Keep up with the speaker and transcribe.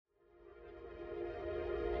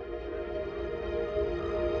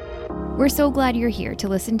We're so glad you're here to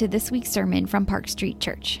listen to this week's sermon from Park Street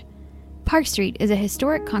Church. Park Street is a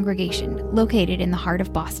historic congregation located in the heart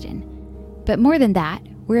of Boston. But more than that,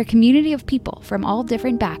 we're a community of people from all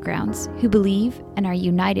different backgrounds who believe and are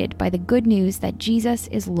united by the good news that Jesus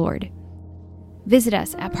is Lord. Visit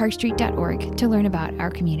us at parkstreet.org to learn about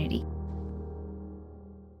our community.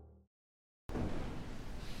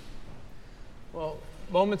 Well,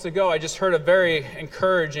 moments ago, I just heard a very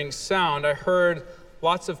encouraging sound. I heard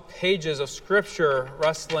lots of pages of scripture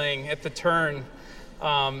rustling at the turn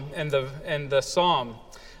in the psalm.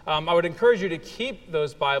 I would encourage you to keep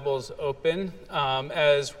those Bibles open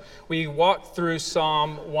as we walk through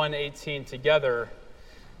Psalm 118 together.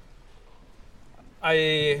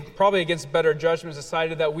 I, probably against better judgment,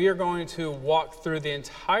 decided that we are going to walk through the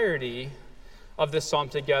entirety of this psalm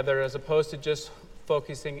together as opposed to just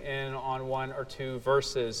focusing in on one or two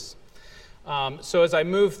verses. So as I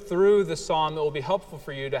move through the psalm, it will be helpful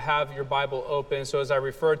for you to have your Bible open. So as I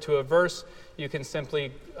refer to a verse, you can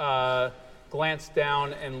simply glance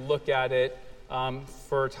down and look at it.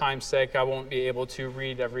 For time's sake, I won't be able to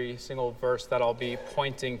read every single verse that I'll be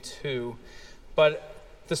pointing to. But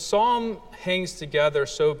the psalm hangs together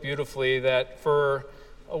so beautifully that for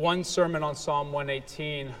one sermon on Psalm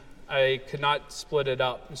 118, I could not split it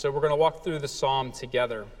up. And so we're going to walk through the psalm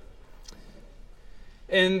together.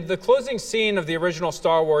 In the closing scene of the original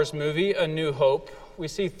Star Wars movie, A New Hope, we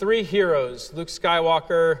see three heroes, Luke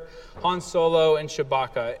Skywalker, Han Solo, and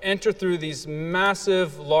Chewbacca, enter through these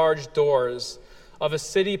massive, large doors of a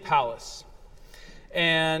city palace.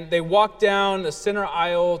 And they walk down the center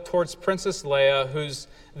aisle towards Princess Leia, who's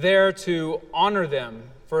there to honor them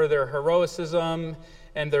for their heroism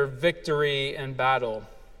and their victory in battle.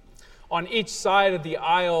 On each side of the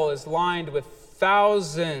aisle is lined with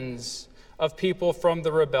thousands of people from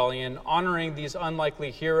the rebellion, honoring these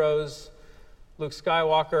unlikely heroes. Luke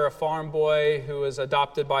Skywalker, a farm boy who was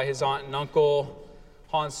adopted by his aunt and uncle.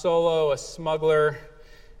 Han Solo, a smuggler.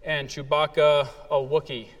 And Chewbacca, a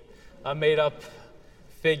Wookiee, a made-up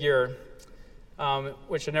figure,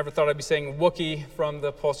 which I never thought I'd be saying Wookiee from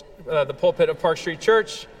the pulpit of Park Street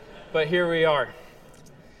Church, but here we are.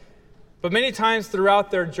 But many times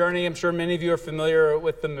throughout their journey, I'm sure many of you are familiar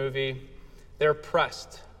with the movie, they're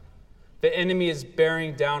pressed. The enemy is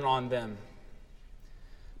bearing down on them.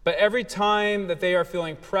 But every time that they are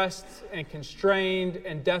feeling pressed and constrained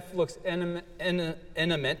and death looks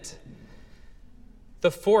imminent,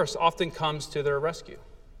 the force often comes to their rescue.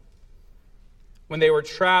 When they were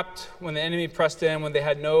trapped, when the enemy pressed in, when they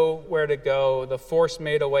had nowhere to go, the force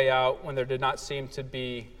made a way out when there did not seem to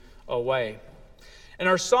be a way. And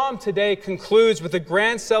our psalm today concludes with a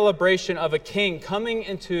grand celebration of a king coming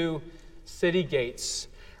into city gates,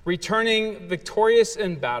 returning victorious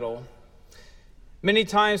in battle. Many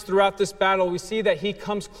times throughout this battle, we see that he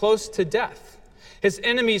comes close to death. His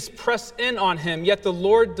enemies press in on him, yet the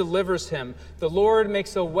Lord delivers him. The Lord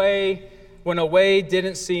makes a way when a way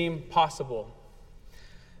didn't seem possible.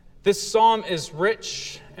 This psalm is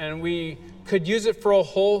rich, and we could use it for a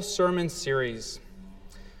whole sermon series.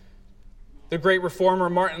 The great reformer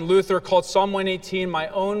Martin Luther called Psalm 118 my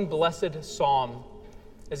own blessed psalm,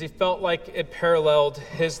 as he felt like it paralleled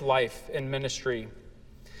his life and ministry.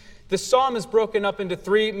 This psalm is broken up into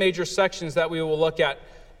three major sections that we will look at.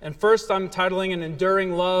 And first, I'm titling an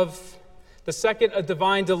enduring love. The second, a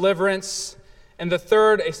divine deliverance. And the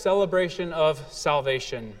third, a celebration of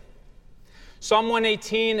salvation. Psalm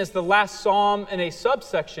 118 is the last psalm in a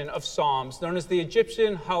subsection of psalms known as the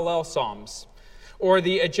Egyptian Hallel Psalms, or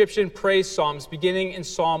the Egyptian praise psalms, beginning in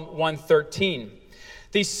Psalm 113.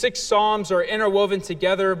 These 6 psalms are interwoven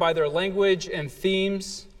together by their language and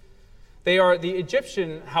themes. They are the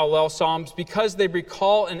Egyptian Hallel Psalms because they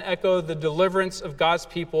recall and echo the deliverance of God's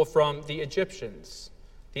people from the Egyptians,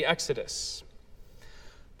 the Exodus.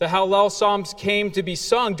 The Hallel Psalms came to be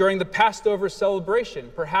sung during the Passover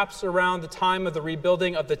celebration, perhaps around the time of the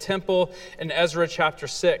rebuilding of the temple in Ezra chapter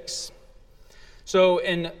 6. So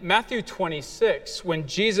in Matthew 26, when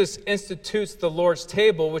Jesus institutes the Lord's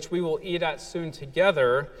table, which we will eat at soon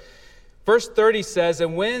together, verse 30 says,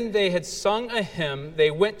 "And when they had sung a hymn, they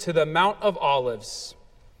went to the Mount of Olives."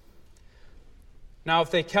 Now, if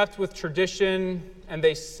they kept with tradition and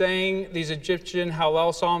they sang these Egyptian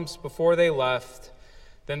Hallel Psalms before they left,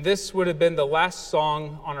 then this would have been the last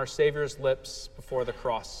song on our Savior's lips before the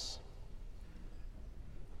cross.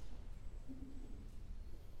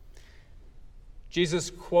 Jesus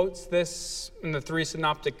quotes this in the 3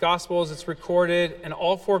 synoptic gospels. It's recorded, and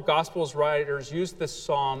all 4 gospels writers use this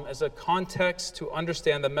psalm as a context to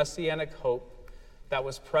understand the messianic hope that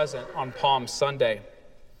was present on Palm Sunday.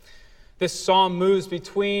 This psalm moves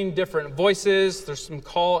between different voices. There's some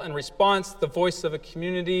call and response, the voice of a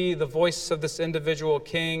community, the voice of this individual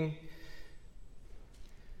king.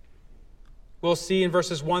 We'll see in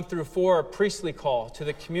verses 1 through 4 a priestly call to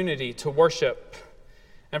the community to worship.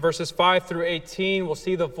 And verses 5 through 18, we'll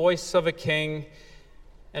see the voice of a king.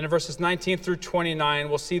 And in verses 19 through 29,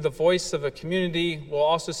 we'll see the voice of a community. We'll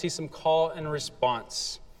also see some call and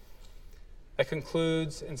response that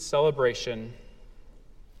concludes in celebration.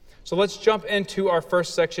 So let's jump into our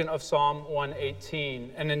first section of Psalm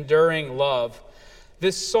 118, an enduring love.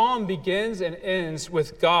 This psalm begins and ends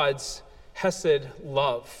with God's Hesed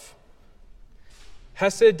love.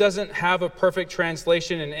 Hesed doesn't have a perfect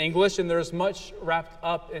translation in English, and there's much wrapped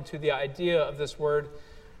up into the idea of this word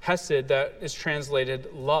Hesed that is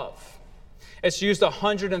translated love. It's used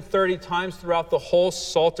 130 times throughout the whole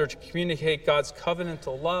Psalter to communicate God's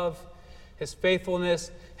covenantal love, his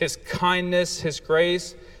faithfulness, his kindness, his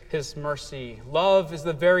grace, his mercy. Love is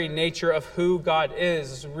the very nature of who God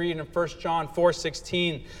is. As we read in 1 John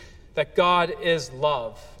 4:16, that God is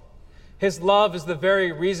love. His love is the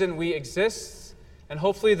very reason we exist, and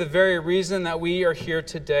hopefully the very reason that we are here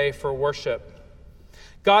today for worship.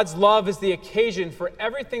 God's love is the occasion for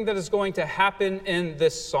everything that is going to happen in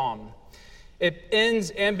this psalm. It ends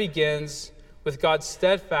and begins with God's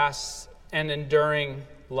steadfast and enduring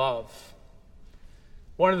love.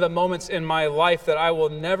 One of the moments in my life that I will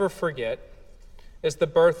never forget is the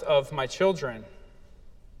birth of my children.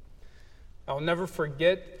 I will never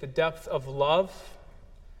forget the depth of love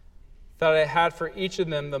that I had for each of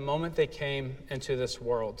them the moment they came into this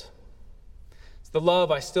world. It's the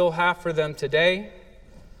love I still have for them today,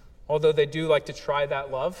 although they do like to try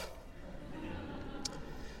that love.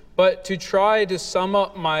 But to try to sum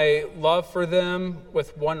up my love for them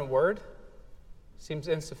with one word seems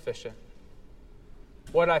insufficient.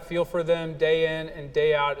 What I feel for them day in and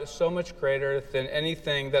day out is so much greater than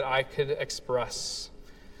anything that I could express.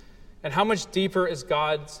 And how much deeper is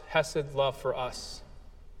God's Hesed love for us?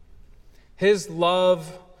 His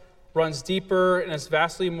love runs deeper and is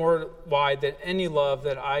vastly more wide than any love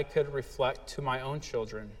that I could reflect to my own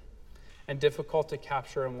children, and difficult to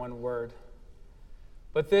capture in one word.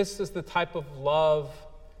 But this is the type of love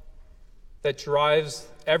that drives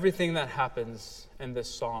everything that happens in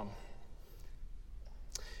this psalm.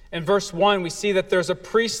 In verse 1, we see that there's a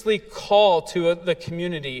priestly call to the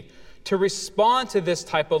community to respond to this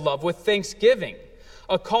type of love with thanksgiving,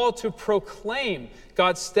 a call to proclaim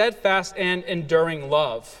God's steadfast and enduring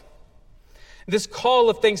love. This call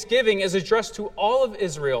of thanksgiving is addressed to all of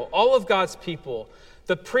Israel, all of God's people,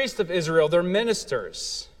 the priests of Israel, their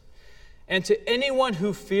ministers, and to anyone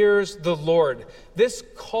who fears the Lord. This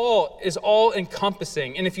call is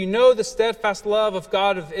all-encompassing. And if you know the steadfast love of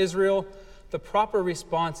God of Israel, the proper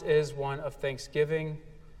response is one of thanksgiving.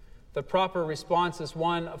 The proper response is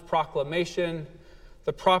one of proclamation.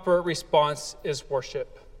 The proper response is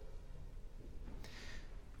worship.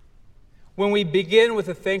 When we begin with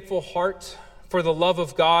a thankful heart for the love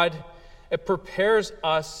of God, it prepares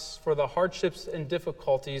us for the hardships and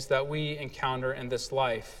difficulties that we encounter in this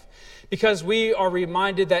life. Because we are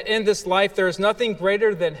reminded that in this life there is nothing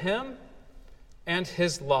greater than Him and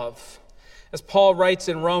His love. As Paul writes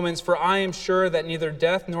in Romans, "For I am sure that neither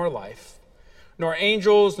death nor life, nor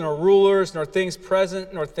angels, nor rulers, nor things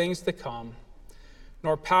present, nor things to come,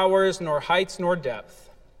 nor powers, nor heights, nor depth,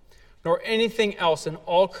 nor anything else in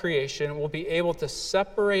all creation will be able to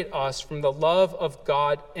separate us from the love of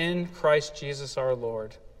God in Christ Jesus our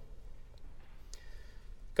Lord."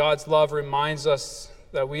 God's love reminds us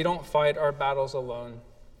that we don't fight our battles alone.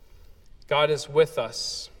 God is with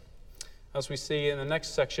us, as we see in the next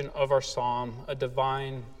section of our psalm, a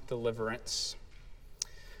divine deliverance.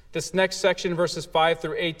 This next section, verses 5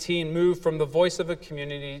 through 18, move from the voice of a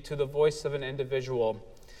community to the voice of an individual.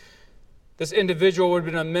 This individual would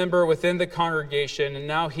have been a member within the congregation, and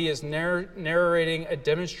now he is narrating a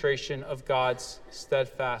demonstration of God's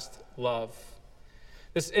steadfast love.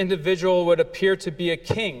 This individual would appear to be a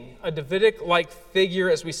king, a Davidic-like figure,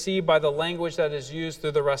 as we see by the language that is used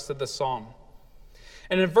through the rest of the psalm.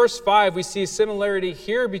 And in verse 5, we see a similarity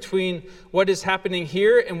here between what is happening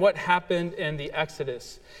here and what happened in the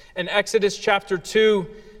Exodus. In Exodus chapter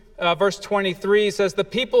 2, verse 23 says, "The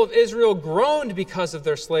people of Israel groaned because of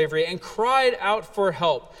their slavery and cried out for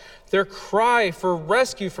help. Their cry for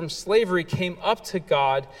rescue from slavery came up to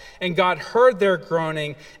God, and God heard their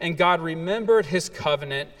groaning, and God remembered His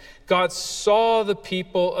covenant. God saw the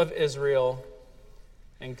people of Israel,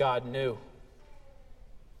 and God knew."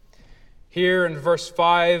 Here in verse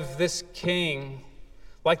 5, this king,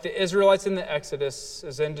 like the Israelites in the Exodus,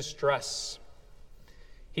 is in distress.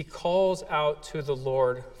 He calls out to the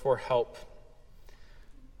Lord for help.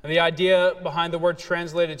 And the idea behind the word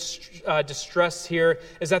translated distress here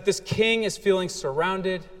is that this king is feeling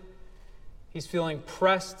surrounded, he's feeling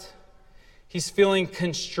pressed, he's feeling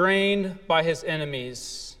constrained by his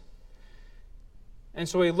enemies. And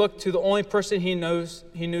so he looked to the only person he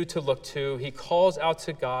knew to look to. He calls out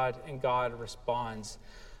to God, and God responds.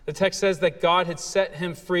 The text says that God had set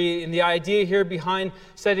him free, and the idea here behind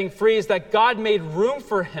setting free is that God made room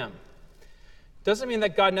for him. Doesn't mean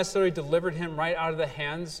that God necessarily delivered him right out of the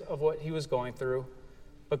hands of what he was going through,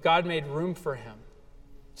 but God made room for him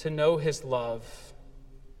to know his love.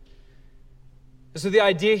 So the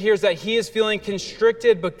idea here is that he is feeling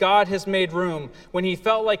constricted, but God has made room. When he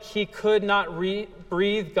felt like he could not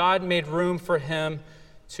breathe, God made room for him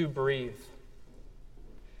to breathe.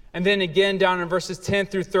 And then again, down in verses 10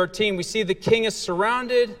 through 13, we see the king is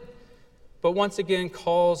surrounded, but once again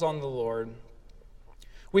calls on the Lord.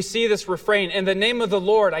 We see this refrain, "In the name of the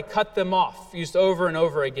Lord, I cut them off," used over and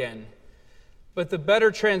over again. But the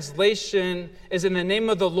better translation is, "In the name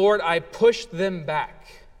of the Lord, I pushed them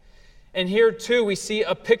back." And here too, we see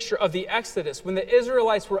a picture of the Exodus. When the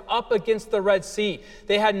Israelites were up against the Red Sea,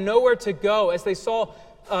 they had nowhere to go as they saw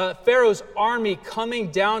Pharaoh's army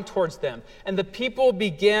coming down towards them. And the people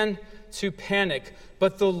began to panic.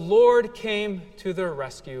 But the Lord came to their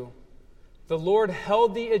rescue. The Lord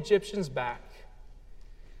held the Egyptians back.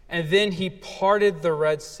 And then he parted the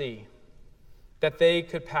Red Sea that they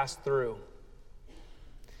could pass through.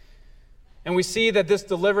 And we see that this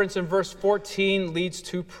deliverance in verse 14 leads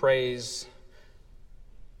to praise.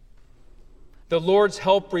 The Lord's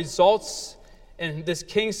help results in this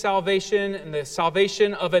king's salvation and the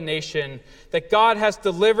salvation of a nation, that God has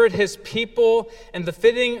delivered his people, and the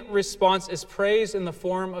fitting response is praise in the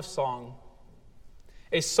form of song,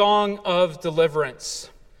 a song of deliverance.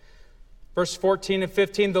 Verse 14 and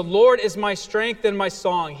 15, "The Lord is my strength and my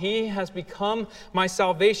song. He has become my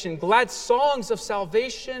salvation. Glad songs of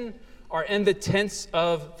salvation are in the tents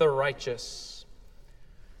of the righteous."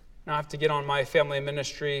 Now I have to get on my family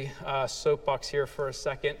ministry soapbox here for a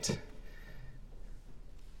second.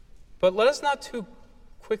 But let us not too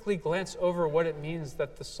quickly glance over what it means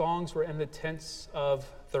that the songs were in the tents of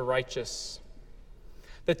the righteous.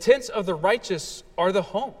 The tents of the righteous are the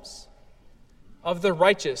homes of the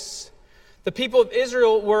righteous. The people of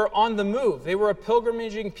Israel were on the move. They were a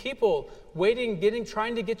pilgrimaging people,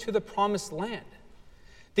 trying to get to the promised land.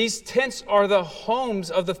 These tents are the homes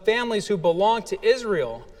of the families who belonged to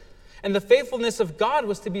Israel, and the faithfulness of God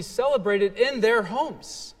was to be celebrated in their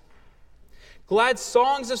homes. Glad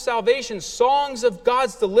songs of salvation, songs of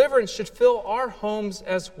God's deliverance should fill our homes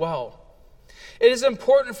as well. It is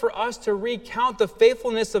important for us to recount the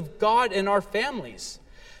faithfulness of God in our families.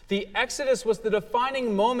 The Exodus was the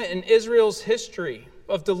defining moment in Israel's history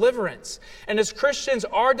of deliverance. And as Christians,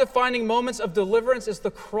 our defining moments of deliverance is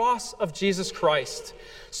the cross of Jesus Christ.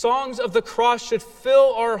 Songs of the cross should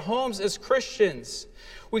fill our homes as Christians.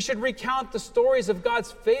 We should recount the stories of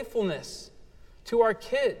God's faithfulness to our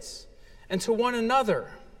kids and to one another.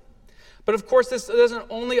 But of course, this doesn't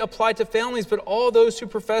only apply to families, but all those who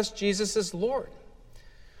profess Jesus as Lord.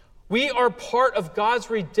 We are part of God's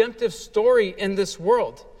redemptive story in this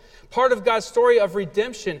world, part of God's story of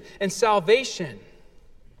redemption and salvation.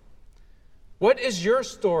 What is your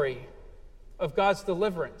story of God's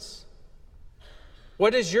deliverance?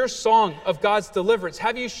 What is your song of God's deliverance?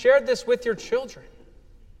 Have you shared this with your children?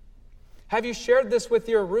 Have you shared this with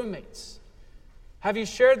your roommates? Have you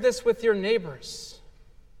shared this with your neighbors?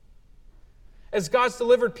 As God's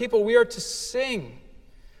delivered people, we are to sing.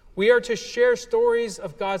 We are to share stories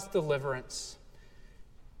of God's deliverance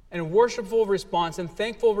and worshipful response and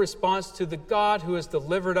thankful response to the God who has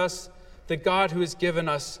delivered us, the God who has given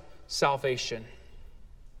us salvation.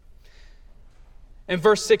 In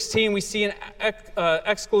verse 16, we see an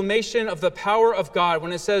exclamation of the power of God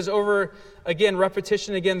when it says over again,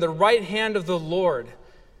 repetition again, the right hand of the Lord.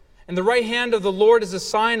 And the right hand of the Lord is a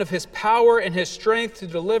sign of his power and his strength to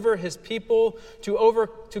deliver his people,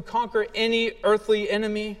 to conquer any earthly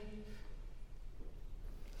enemy.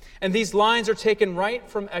 And these lines are taken right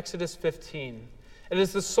from Exodus 15. It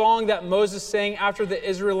is the song that Moses sang after the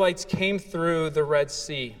Israelites came through the Red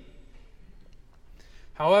Sea.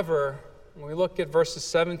 However, when we look at verses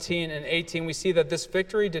 17 and 18, we see that this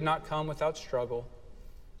victory did not come without struggle.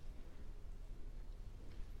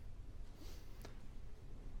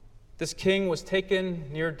 This king was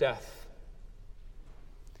taken near death.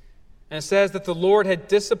 And it says that the Lord had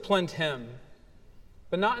disciplined him,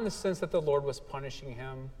 but not in the sense that the Lord was punishing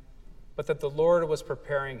him, but that the Lord was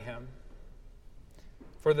preparing him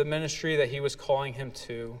for the ministry that he was calling him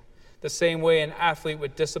to. the same way an athlete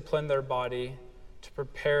would discipline their body to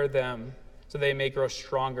prepare them so they may grow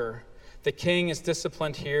stronger. The king is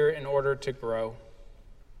disciplined here in order to grow.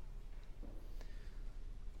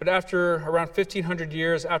 But after around 1,500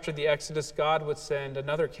 years after the Exodus, God would send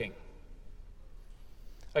another king.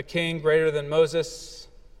 A king greater than Moses,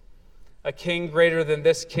 a king greater than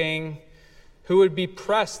this king, who would be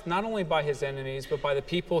pressed not only by his enemies, but by the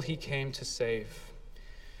people he came to save.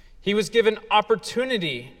 He was given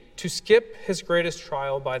opportunity to skip his greatest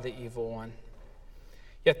trial by the evil one.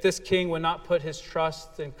 Yet this king would not put his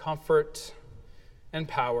trust in comfort and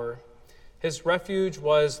power. His refuge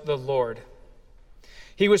was the Lord.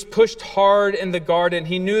 He was pushed hard in the garden.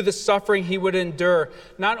 He knew the suffering he would endure,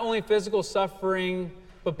 not only physical suffering,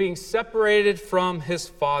 but being separated from his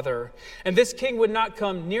Father. And this king would not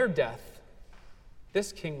come near death.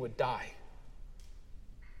 This king would die.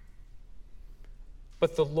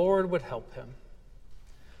 But the Lord would help him.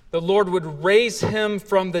 The Lord would raise him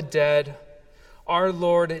from the dead, our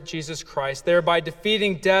Lord Jesus Christ, thereby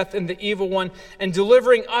defeating death and the evil one and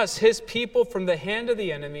delivering us, his people, from the hand of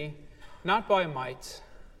the enemy, not by might,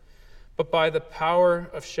 but by the power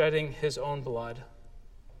of shedding his own blood.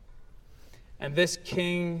 And this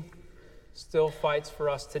king still fights for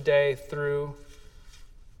us today through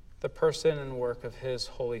the person and work of his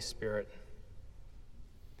Holy Spirit.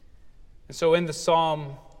 And so in the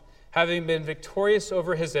psalm, having been victorious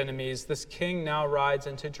over his enemies, this king now rides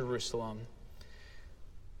into Jerusalem,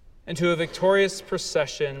 into a victorious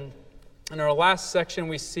procession. In our last section,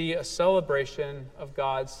 we see a celebration of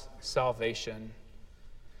God's salvation.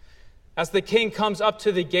 As the king comes up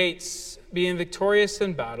to the gates, being victorious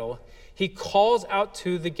in battle, he calls out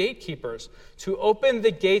to the gatekeepers to open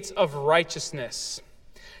the gates of righteousness.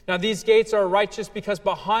 Now, these gates are righteous because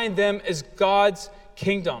behind them is God's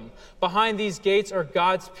kingdom. Behind these gates are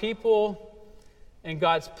God's people in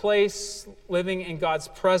God's place, living in God's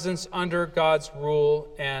presence under God's rule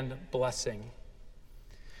and blessing.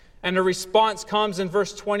 And a response comes in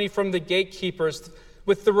verse 20 from the gatekeepers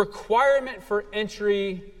with the requirement for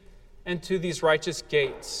entry into these righteous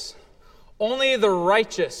gates. Only the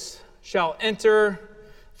righteous shall enter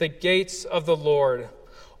the gates of the Lord.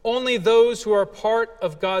 Only those who are part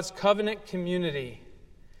of God's covenant community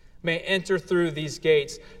may enter through these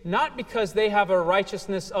gates, not because they have a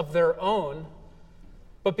righteousness of their own,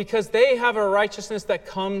 but because they have a righteousness that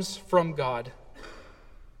comes from God,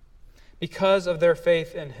 because of their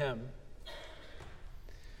faith in him.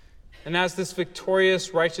 And as this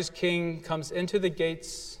victorious, righteous king comes into the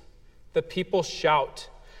gates, the people shout,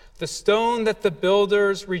 "The stone that the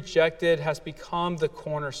builders rejected has become the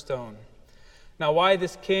cornerstone." Now, why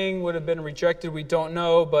this king would have been rejected, we don't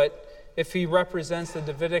know, but if he represents the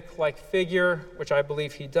Davidic-like figure, which I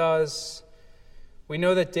believe he does, we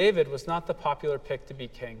know that David was not the popular pick to be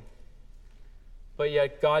king, but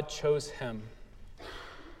yet God chose him.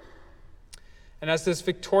 And as this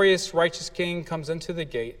victorious, righteous king comes into the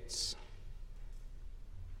gates,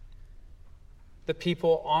 the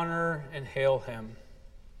people honor and hail him.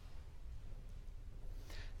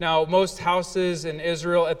 Now, most houses in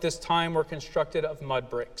Israel at this time were constructed of mud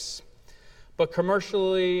bricks, but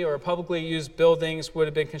commercially or publicly used buildings would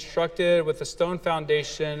have been constructed with a stone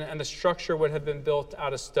foundation, and the structure would have been built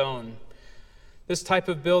out of stone. This type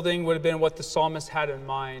of building would have been what the psalmist had in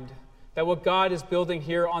mind, that what God is building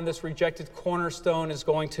here on this rejected cornerstone is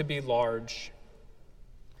going to be large.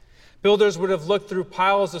 Builders would have looked through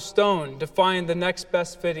piles of stone to find the next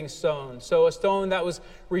best fitting stone. So a stone that was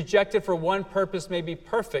rejected for one purpose may be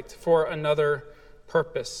perfect for another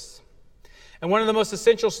purpose. And one of the most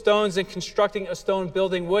essential stones in constructing a stone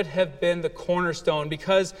building would have been the cornerstone,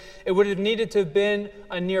 because it would have needed to have been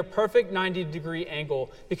a near perfect 90-degree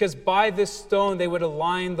angle, because by this stone they would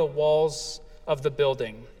align the walls of the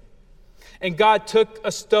building. And God took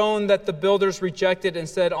a stone that the builders rejected and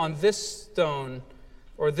said, "On this stone,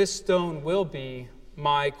 or this stone will be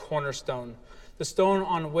my cornerstone, the stone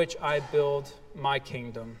on which I build my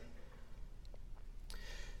kingdom."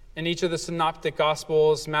 In each of the synoptic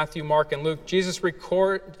gospels, Matthew, Mark, and Luke,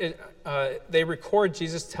 they record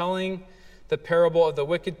Jesus telling the parable of the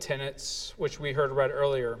wicked tenants, which we heard read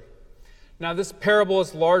earlier. Now, this parable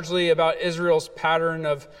is largely about Israel's pattern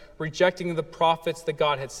of rejecting the prophets that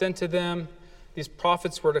God had sent to them. These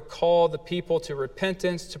prophets were to call the people to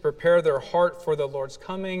repentance, to prepare their heart for the Lord's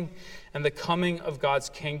coming and the coming of God's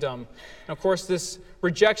kingdom. And of course, this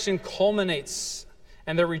rejection culminates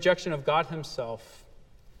in their rejection of God himself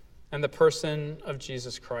and the person of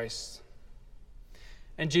Jesus Christ.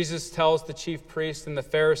 And Jesus tells the chief priests and the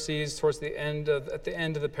Pharisees at the end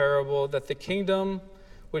of the parable that the kingdom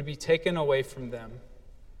would be taken away from them.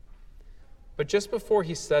 But just before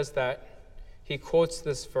he says that, he quotes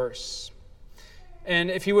this verse.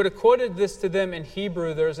 And if he would have quoted this to them in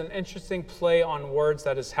Hebrew, there's an interesting play on words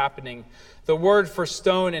that is happening. The word for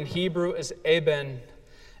stone in Hebrew is eben,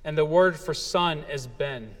 and the word for son is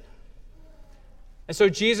ben. And so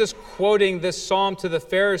Jesus quoting this psalm to the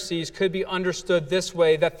Pharisees could be understood this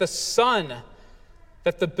way, that the son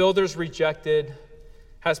that the builders rejected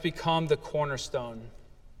has become the cornerstone.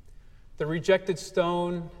 The rejected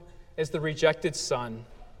stone is the rejected son,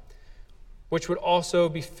 which would also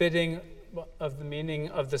be fitting of the meaning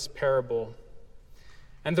of this parable.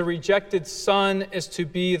 And the rejected son is to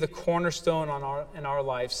be the cornerstone in our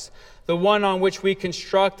lives, the one on which we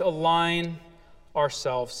construct, align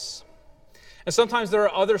ourselves. And sometimes there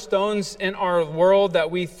are other stones in our world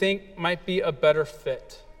that we think might be a better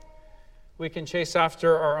fit. We can chase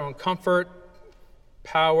after our own comfort,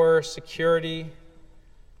 power, security,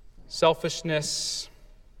 selfishness.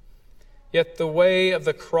 Yet the way of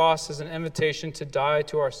the cross is an invitation to die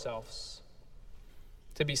to ourselves,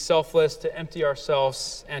 to be selfless, to empty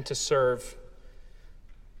ourselves, and to serve,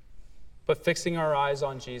 but fixing our eyes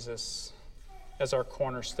on Jesus as our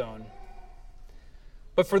cornerstone.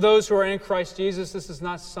 But for those who are in Christ Jesus, this is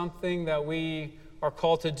not something that we are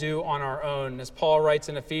called to do on our own. As Paul writes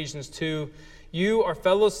in Ephesians 2, you are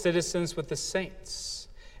fellow citizens with the saints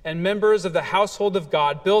and members of the household of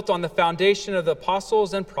God, built on the foundation of the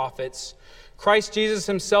apostles and prophets, Christ Jesus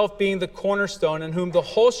himself being the cornerstone, in whom the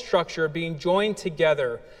whole structure, being joined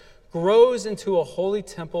together, grows into a holy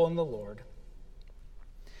temple in the Lord.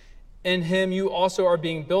 In him you also are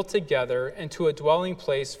being built together into a dwelling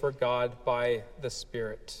place for God by the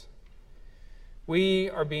Spirit. We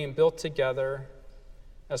are being built together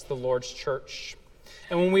as the Lord's church.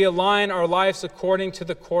 And when we align our lives according to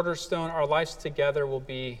the cornerstone, our lives together will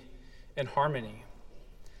be in harmony.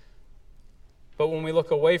 But when we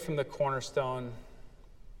look away from the cornerstone,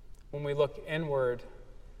 when we look inward,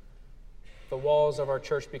 the walls of our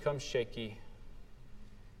church become shaky,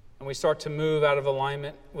 and we start to move out of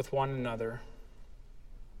alignment with one another.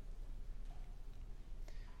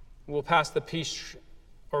 We'll pass the peace,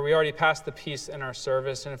 or we already passed the peace in our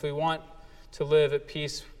service, and if we want to live at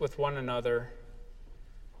peace with one another,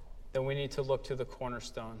 then we need to look to the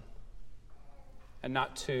cornerstone and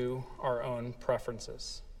not to our own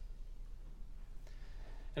preferences.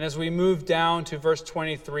 And as we move down to verse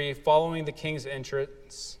 23, following the king's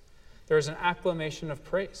entrance, there is an acclamation of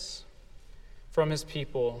praise from his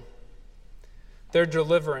people. Their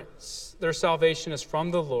deliverance, their salvation is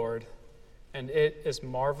from the Lord, and it is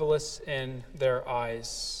marvelous in their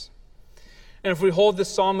eyes. And if we hold the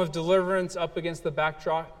Psalm of Deliverance up against the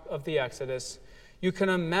backdrop of the Exodus, you can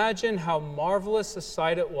imagine how marvelous a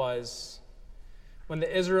sight it was when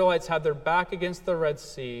the Israelites had their back against the Red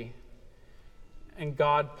Sea and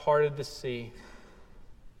God parted the sea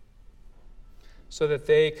so that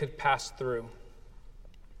they could pass through.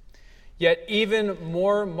 Yet even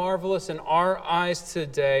more marvelous in our eyes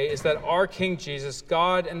today is that our King Jesus,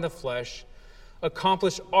 God in the flesh,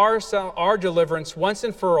 accomplished our deliverance once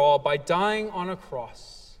and for all by dying on a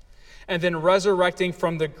cross and then resurrecting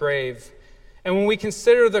from the grave. And when we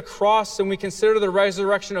consider the cross and we consider the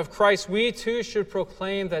resurrection of Christ, we too should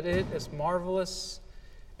proclaim that it is marvelous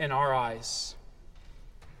in our eyes.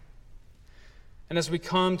 And as we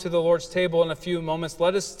come to the Lord's table in a few moments,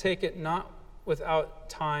 let us take it not without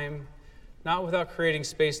time, not without creating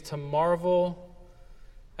space to marvel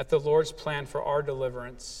at the Lord's plan for our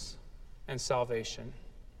deliverance and salvation.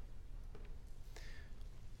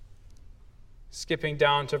 Skipping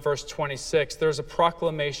down to verse 26, there's a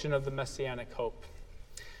proclamation of the messianic hope.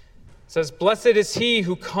 It says, "Blessed is he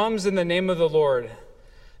who comes in the name of the Lord.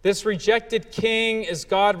 This rejected king is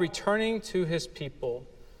God returning to his people."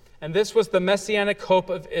 And this was the messianic hope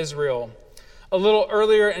of Israel. A little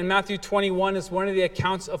earlier in Matthew 21 is one of the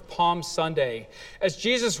accounts of Palm Sunday. As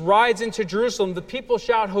Jesus rides into Jerusalem, the people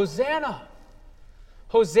shout, "Hosanna!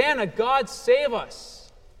 Hosanna, God save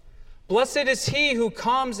us! Blessed is he who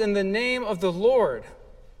comes in the name of the Lord."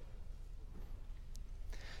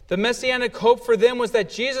 The messianic hope for them was that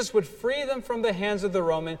Jesus would free them from the hands of the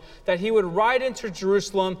Roman, that he would ride into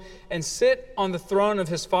Jerusalem and sit on the throne of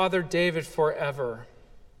his father David forever.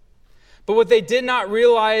 But what they did not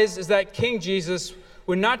realize is that King Jesus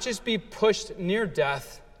would not just be pushed near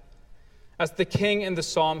death as the king in the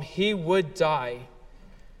psalm, he would die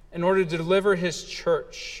in order to deliver his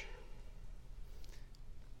church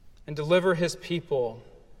and deliver his people.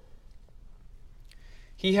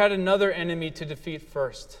 He had another enemy to defeat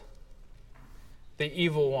first, the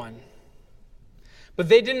evil one. But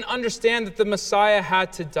they didn't understand that the Messiah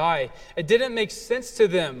had to die. It didn't make sense to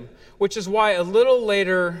them, which is why a little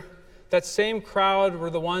later that same crowd were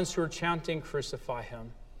the ones who were chanting, "Crucify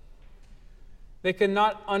him." They could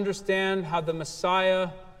not understand how the Messiah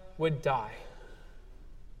would die.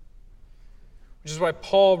 Which is why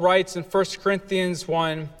Paul writes in 1 Corinthians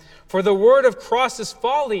 1, "For the word of cross is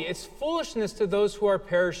folly, it's foolishness to those who are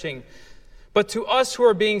perishing. But to us who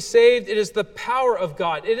are being saved, it is the power of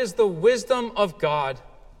God. It is the wisdom of God."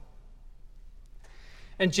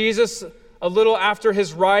 And Jesus, a little after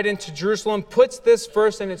his ride into Jerusalem, puts this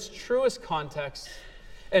verse in its truest context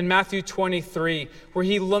in Matthew 23, where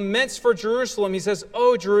he laments for Jerusalem. He says,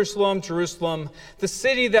 "Oh, Jerusalem, Jerusalem, the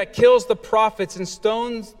city that kills the prophets and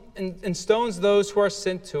stones those who are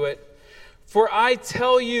sent to it. For I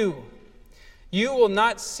tell you, you will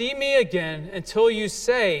not see me again until you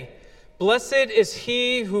say, 'Blessed is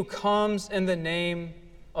he who comes in the name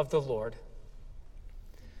of the Lord.'"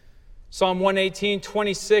 Psalm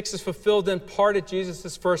 118:26 is fulfilled in part at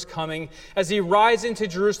Jesus' first coming as he rides into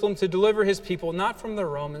Jerusalem to deliver his people, not from the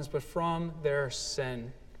Romans, but from their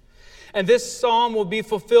sin. And this psalm will be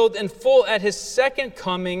fulfilled in full at his second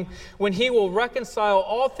coming, when he will reconcile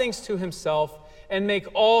all things to himself and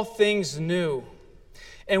make all things new.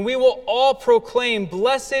 And we will all proclaim,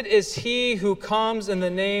 "Blessed is he who comes in the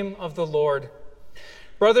name of the Lord."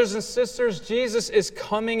 Brothers and sisters, Jesus is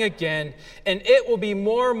coming again, and it will be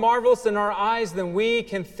more marvelous in our eyes than we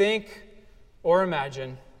can think or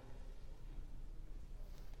imagine.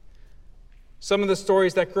 Some of the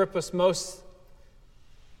stories that grip us most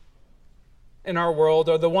in our world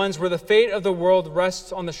are the ones where the fate of the world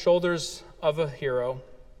rests on the shoulders of a hero.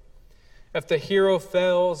 If the hero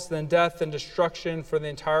fails, then death and destruction for the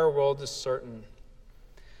entire world is certain.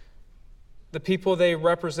 The people they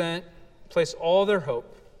represent place all their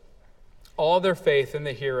hope, all their faith in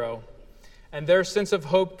the hero, and their sense of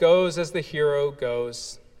hope goes as the hero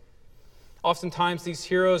goes. Oftentimes, these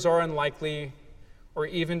heroes are unlikely or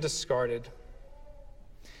even discarded.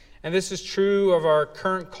 And this is true of our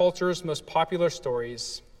current culture's most popular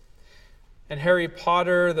stories. In Harry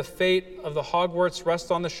Potter, the fate of the Hogwarts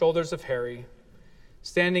rests on the shoulders of Harry,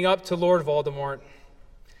 standing up to Lord Voldemort.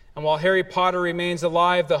 And while Harry Potter remains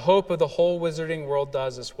alive, the hope of the whole wizarding world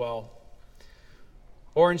does as well.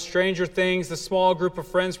 Or in Stranger Things, the small group of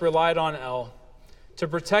friends relied on Elle to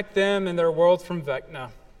protect them and their world from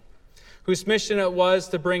Vecna, whose mission it was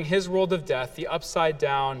to bring his world of death, the Upside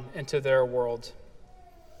Down, into their world.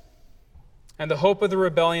 And the hope of the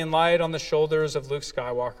rebellion lied on the shoulders of Luke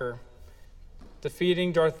Skywalker,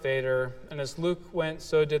 defeating Darth Vader, and as Luke went,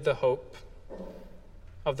 so did the hope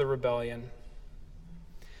of the rebellion.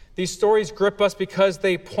 These stories grip us because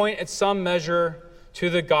they point at some measure to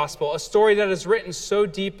the gospel, a story that is written so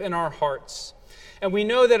deep in our hearts. And we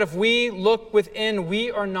know that if we look within, we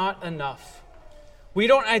are not enough. We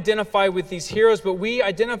don't identify with these heroes, but we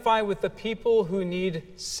identify with the people who need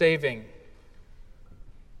saving.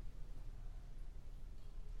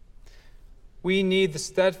 We need the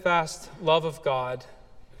steadfast love of God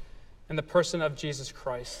in the person of Jesus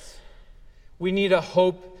Christ. We need a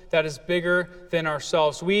hope that is bigger than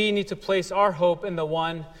ourselves. We need to place our hope in the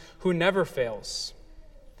one who never fails.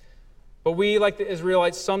 But we, like the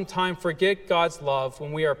Israelites, sometimes forget God's love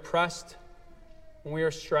when we are pressed, when we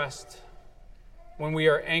are stressed, when we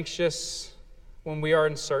are anxious, when we are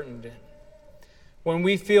uncertain. When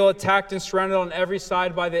we feel attacked and surrounded on every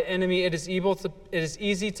side by the enemy, it is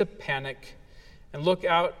easy to panic and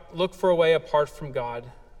look for a way apart from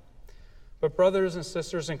God. But brothers and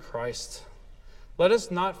sisters in Christ, let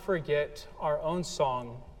us not forget our own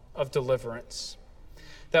song of deliverance,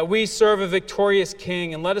 that we serve a victorious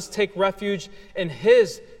King, and let us take refuge in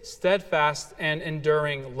his steadfast and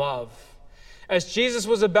enduring love. As Jesus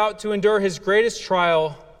was about to endure his greatest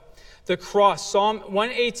trial, the cross, Psalm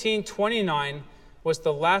 118:29, was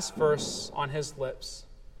the last verse on his lips.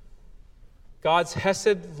 God's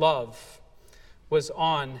hesed love was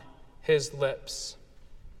on his lips.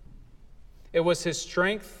 It was his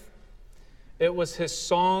strength. It was his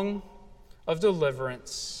song of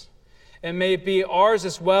deliverance. And may it be ours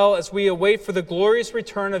as well as we await for the glorious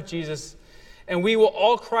return of Jesus. And we will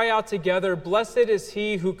all cry out together, "Blessed is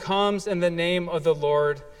he who comes in the name of the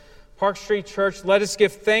Lord." Park Street Church, let us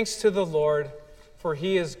give thanks to the Lord, for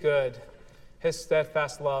he is good. His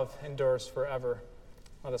steadfast love endures forever.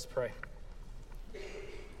 Let us pray.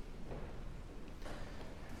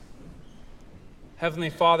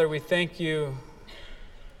 Heavenly Father, we thank you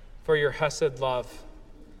for your hesed love,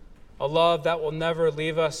 a love that will never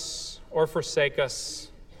leave us or forsake us,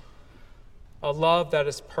 a love that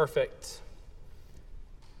is perfect.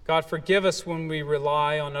 God, forgive us when we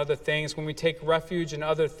rely on other things, when we take refuge in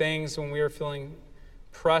other things, when we are feeling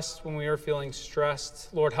pressed, when we are feeling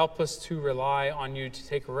stressed. Lord, help us to rely on you, to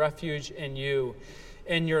take refuge in you,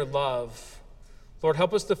 in your love. Lord,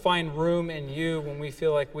 help us to find room in you when we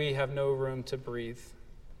feel like we have no room to breathe.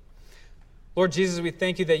 Lord Jesus, we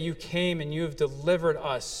thank you that you came and you have delivered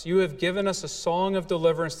us. You have given us a song of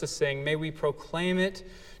deliverance to sing. May we proclaim it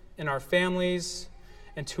in our families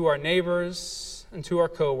and to our neighbors and to our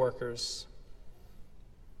co-workers.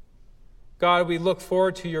 God, we look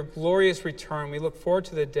forward to your glorious return. We look forward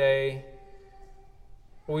to the day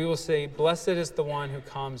where we will say, "Blessed is the one who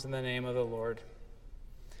comes in the name of the Lord."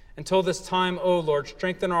 Until this time, O Lord,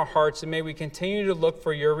 strengthen our hearts, and may we continue to look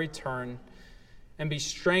for your return and be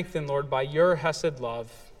strengthened, Lord, by your hesed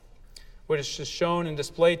love, which is shown and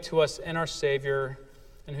displayed to us in our Savior,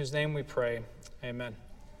 in whose name we pray. Amen.